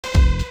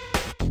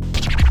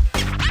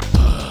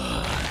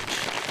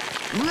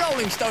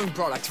Rolling Stone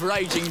products for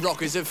aging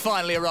rockers have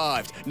finally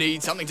arrived.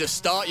 Need something to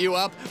start you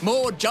up?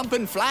 More jump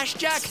and flash,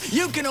 Jack?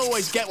 You can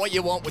always get what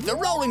you want with the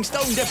Rolling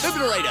Stone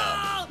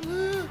defibrillator.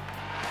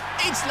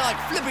 It's like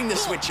flipping the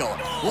switch on.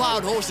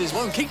 Wild horses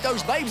won't keep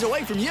those babes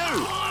away from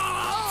you.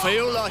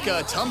 Feel like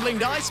a tumbling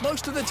dice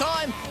most of the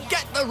time?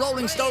 Get the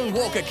Rolling Stone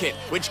Walker Kit,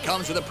 which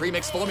comes with a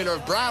premixed formula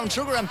of brown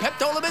sugar and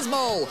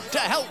Pepto-Bismol to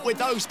help with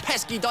those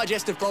pesky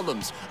digestive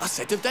problems. A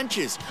set of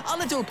dentures, a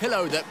little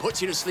pillow that puts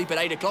you to sleep at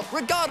 8 o'clock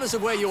regardless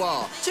of where you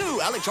are.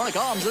 2 electronic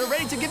arms that are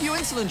ready to give you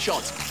insulin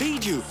shots,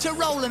 feed you, to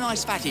roll a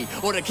nice fatty,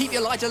 or to keep you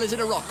lighter at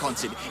a rock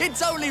concert.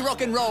 It's only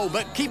rock and roll,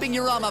 but keeping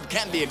your arm up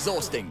can be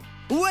exhausting.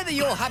 Whether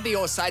you're happy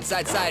or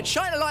sad,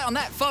 shine a light on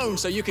that phone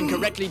so you can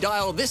correctly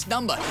dial this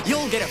number.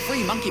 You'll get a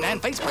free Monkey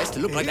Man face press to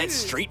look like that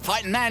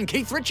street-fighting man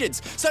Keith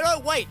Richards. So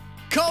don't wait.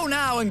 Call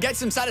now and get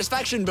some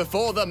satisfaction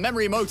before the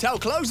Memory Motel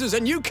closes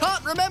and you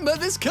can't remember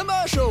this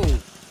commercial.